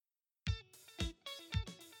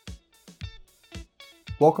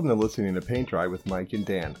Welcome to listening to Paint Dry with Mike and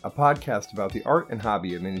Dan, a podcast about the art and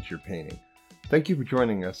hobby of miniature painting. Thank you for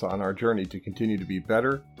joining us on our journey to continue to be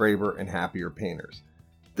better, braver, and happier painters.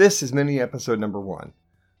 This is mini episode number 1.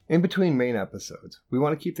 In between main episodes, we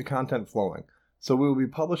want to keep the content flowing, so we will be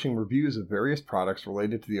publishing reviews of various products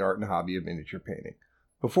related to the art and hobby of miniature painting.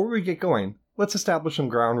 Before we get going, let's establish some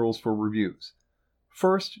ground rules for reviews.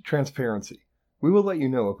 First, transparency. We will let you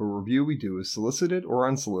know if a review we do is solicited or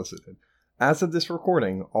unsolicited. As of this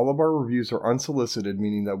recording, all of our reviews are unsolicited,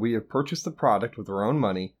 meaning that we have purchased the product with our own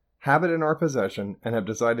money, have it in our possession, and have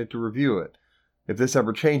decided to review it. If this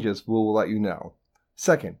ever changes, we will let you know.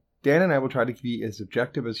 Second, Dan and I will try to be as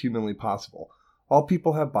objective as humanly possible. All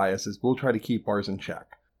people have biases, we'll try to keep ours in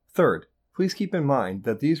check. Third, please keep in mind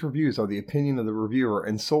that these reviews are the opinion of the reviewer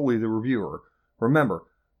and solely the reviewer. Remember,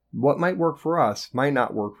 what might work for us might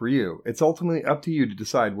not work for you. It's ultimately up to you to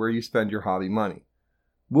decide where you spend your hobby money.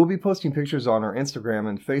 We'll be posting pictures on our Instagram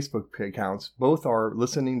and Facebook accounts. Both are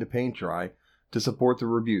listening to Paint Dry to support the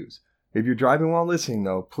reviews. If you're driving while listening,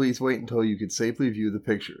 though, please wait until you can safely view the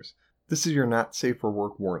pictures. This is your not safe for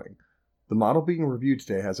work warning. The model being reviewed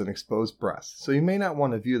today has an exposed breast, so you may not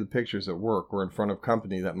want to view the pictures at work or in front of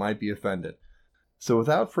company that might be offended. So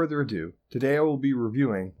without further ado, today I will be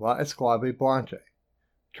reviewing La Esclave Blanche,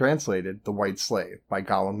 translated The White Slave, by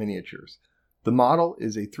Gollum Miniatures. The model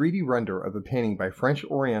is a 3D render of a painting by French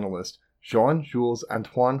Orientalist Jean-Jules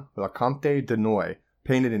Antoine Lecomte de Noailles,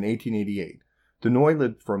 painted in 1888. De Noailles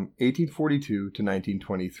lived from 1842 to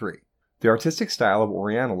 1923. The artistic style of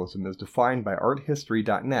Orientalism is defined by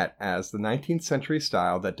arthistory.net as the 19th century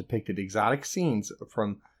style that depicted exotic scenes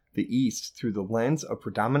from the East through the lens of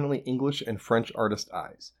predominantly English and French artist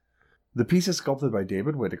eyes. The piece is sculpted by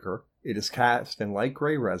David Whitaker. It is cast in light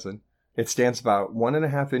gray resin. It stands about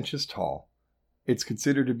 1.5 inches tall. It's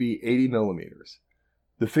considered to be 80 millimeters.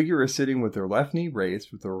 The figure is sitting with their left knee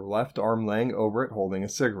raised with her left arm laying over it holding a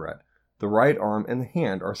cigarette. The right arm and the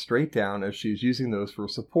hand are straight down as she is using those for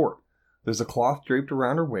support. There's a cloth draped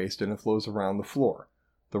around her waist and it flows around the floor.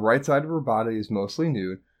 The right side of her body is mostly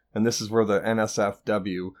nude, and this is where the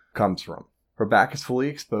NSFW comes from. Her back is fully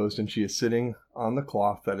exposed and she is sitting on the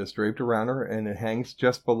cloth that is draped around her, and it hangs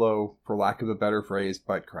just below, for lack of a better phrase,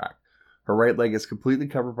 butt crack. Her right leg is completely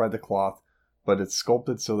covered by the cloth, but it's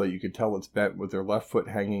sculpted so that you can tell it's bent with her left foot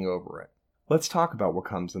hanging over it. Let's talk about what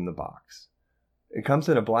comes in the box. It comes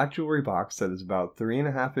in a black jewelry box that is about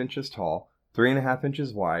 3.5 inches tall, 3.5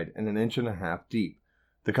 inches wide, and 1.5 inches deep.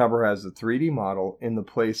 The cover has the 3D model in the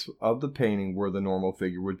place of the painting where the normal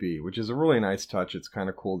figure would be, which is a really nice touch. It's kind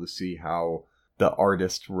of cool to see how the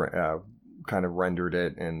artist kind of rendered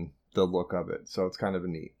it and the look of it, so it's kind of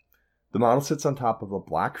neat. The model sits on top of a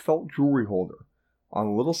black felt jewelry holder. On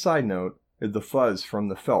a little side note, the fuzz from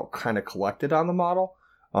the felt kind of collected on the model.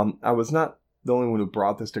 I was not the only one who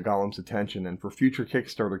brought this to Gollum's attention, and for future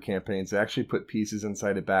Kickstarter campaigns, they actually put pieces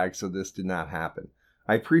inside a bag so this did not happen.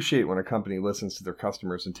 I appreciate when a company listens to their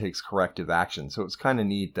customers and takes corrective action, so it's kind of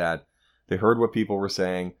neat that they heard what people were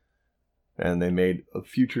saying, and they made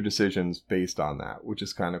future decisions based on that, which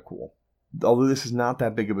is kind of cool. Although this is not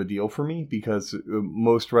that big of a deal for me, because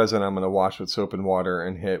most resin I'm going to wash with soap and water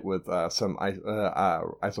and hit with some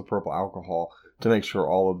isopropyl alcohol to make sure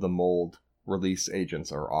all of the mold release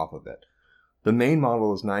agents are off of it. The main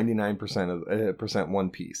model is 99% one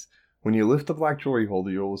piece. When you lift the black jewelry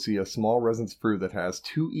holder, you will see a small resin sprue that has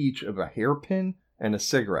 2 each of a hairpin and a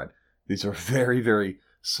cigarette. These are very, very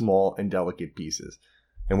small and delicate pieces.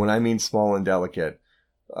 And when I mean small and delicate,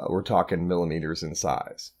 we're talking millimeters in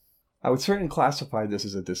size. I would certainly classify this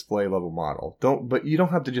as a display level model. But you don't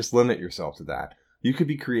have to just limit yourself to that. You could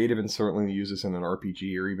be creative and certainly use this in an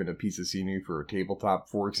RPG or even a piece of scenery for a tabletop.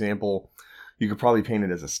 For example, you could probably paint it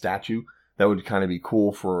as a statue. That would kind of be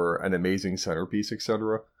cool for an amazing centerpiece,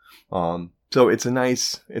 etc. So it's a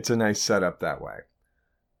nice setup that way.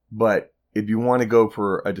 But if you want to go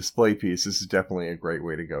for a display piece, this is definitely a great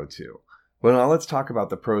way to go too. Well, now let's talk about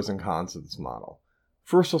the pros and cons of this model.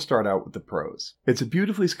 First, we'll start out with the pros. It's a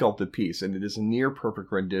beautifully sculpted piece, and it is a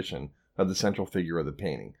near-perfect rendition of the central figure of the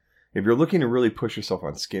painting. If you're looking to really push yourself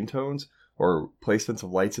on skin tones or placements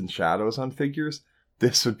of lights and shadows on figures,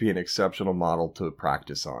 this would be an exceptional model to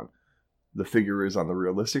practice on. The figure is on the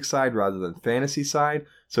realistic side rather than fantasy side,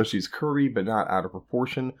 so she's curvy but not out of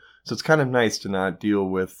proportion. So it's kind of nice to not deal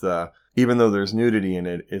with, even though there's nudity in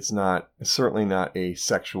it, it's certainly not a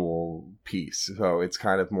sexual piece. So it's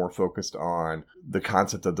kind of more focused on the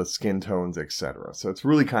concept of the skin tones, etc. So it's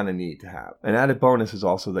really kind of neat to have. An added bonus is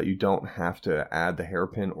also that you don't have to add the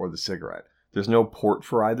hairpin or the cigarette. There's no port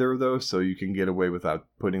for either of those, so you can get away without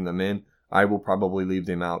putting them in. I will probably leave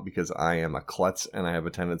them out because I am a klutz and I have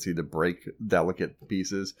a tendency to break delicate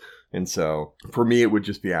pieces. And so for me, it would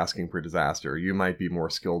just be asking for disaster. You might be more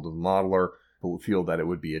skilled as a modeler, but feel that it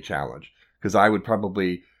would be a challenge, because I would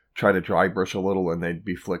probably try to dry brush a little and they'd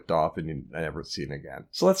be flicked off and you'd never seen again.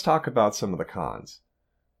 So let's talk about some of the cons.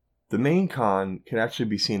 The main con can actually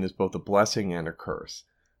be seen as both a blessing and a curse.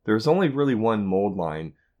 There's only really one mold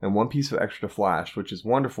line and one piece of extra flash, which is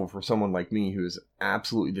wonderful for someone like me who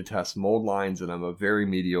absolutely detests mold lines and I'm a very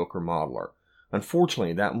mediocre modeler.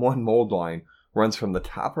 Unfortunately, that one mold line runs from the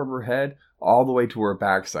top of her head all the way to her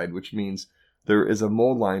backside, which means there is a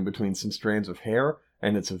mold line between some strands of hair,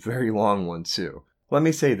 and it's a very long one too. Let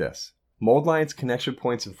me say this. Mold lines, connection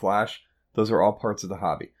points, and flash, those are all parts of the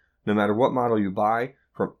hobby. No matter what model you buy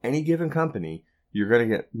from any given company, you're going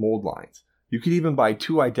to get mold lines. You could even buy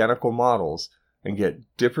two identical models and get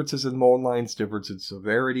differences in mold lines, differences in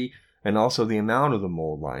severity, and also the amount of the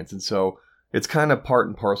mold lines. And so it's kind of part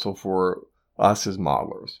and parcel for us as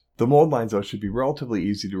modelers. The mold lines, though, should be relatively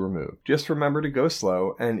easy to remove. Just remember to go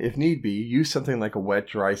slow, and if need be, use something like a wet,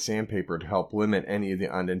 dry sandpaper to help limit any of the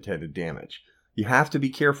unintended damage. You have to be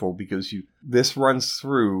careful because this runs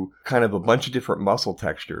through kind of a bunch of different muscle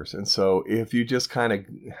textures. And so if you just kind of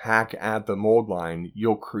hack at the mold line,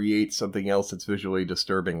 you'll create something else that's visually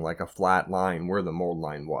disturbing, like a flat line where the mold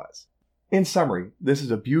line was. In summary, this is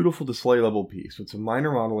a beautiful display level piece with some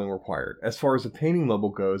minor modeling required. As far as the painting level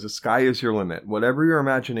goes, the sky is your limit. Whatever your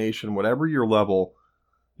imagination, whatever your level,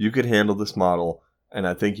 you could handle this model, and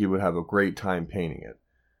I think you would have a great time painting it.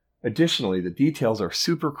 Additionally, the details are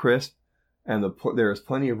super crisp, and there is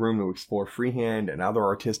plenty of room to explore freehand and other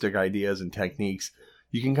artistic ideas and techniques.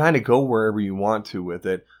 You can kind of go wherever you want to with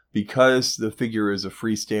it. Because the figure is a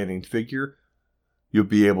freestanding figure, you'll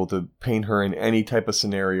be able to paint her in any type of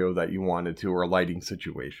scenario that you wanted to, or a lighting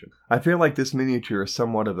situation. I feel like this miniature is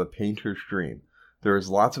somewhat of a painter's dream. There is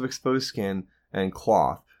lots of exposed skin and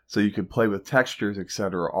cloth, so you could play with textures,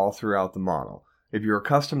 etc. all throughout the model. If you're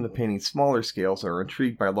accustomed to painting smaller scales or are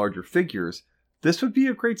intrigued by larger figures, this would be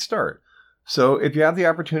a great start. So if you have the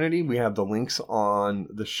opportunity, we have the links on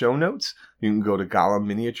the show notes. You can go to Golem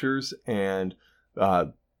Miniatures and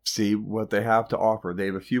see what they have to offer. They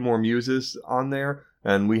have a few more muses on there,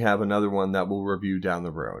 and we have another one that we'll review down the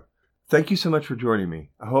road. Thank you so much for joining me.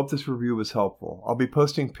 I hope this review was helpful. I'll be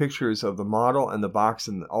posting pictures of the model and the box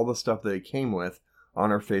and all the stuff that it came with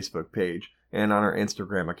on our Facebook page and on our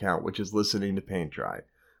Instagram account, which is Listening to Paint Dry.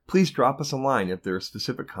 Please drop us a line if there is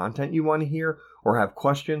specific content you want to hear or have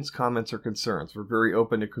questions, comments, or concerns. We're very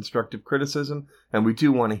open to constructive criticism, and we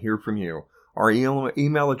do want to hear from you. Our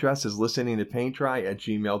email address is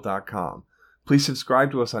listeningtopaintdry@gmail.com. Please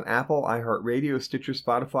subscribe to us on Apple, iHeartRadio, Stitcher,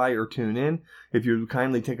 Spotify, or TuneIn. If you would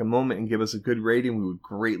kindly take a moment and give us a good rating, we would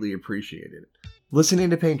greatly appreciate it. Listening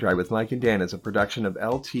to Paint Dry with Mike and Dan is a production of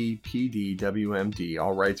LTPDWMD.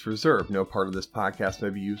 All rights reserved. No part of this podcast may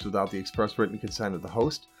be used without the express written consent of the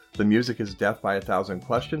host. The music is Death by a Thousand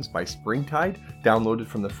Questions by Springtide, downloaded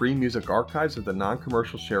from the Free Music Archives with a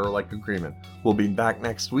non-commercial share-alike agreement. We'll be back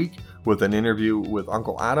next week with an interview with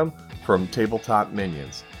Uncle Adam from Tabletop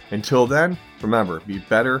Minions. Until then, remember, be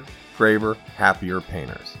better, braver, happier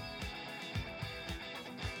painters.